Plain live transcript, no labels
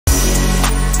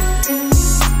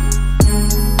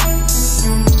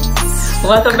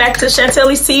Welcome back to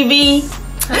ChantillyTV.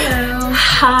 Hello.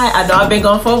 Hi, I know I've been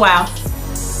gone for a while.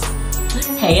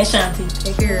 Hey, it's Shanti.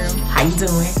 Hey girl. How you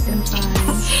doing? I'm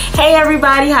fine. Hey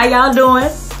everybody, how y'all doing?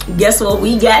 Guess what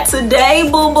we got today,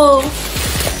 boo-boo?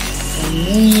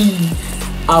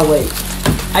 Oh wait,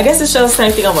 I guess it shows the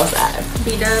same thing on both sides.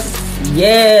 B-Dub.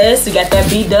 Yes, we got that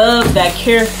B-Dub, that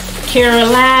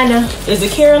Carolina. Is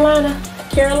it Carolina?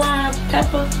 Carolina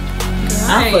pepper?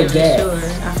 I forget. Sure.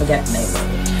 I forgot the name of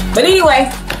it. But anyway,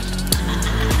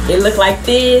 it looked like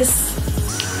this.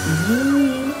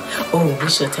 Oh, we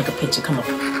should take a picture. Come on.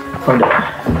 Hold on.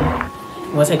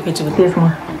 You want to take a picture with this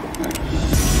one?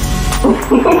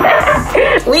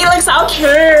 We look so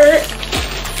cute.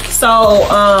 So,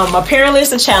 apparently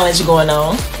it's a challenge going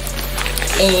on.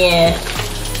 And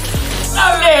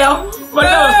oh, now.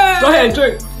 Go ahead,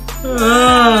 drink.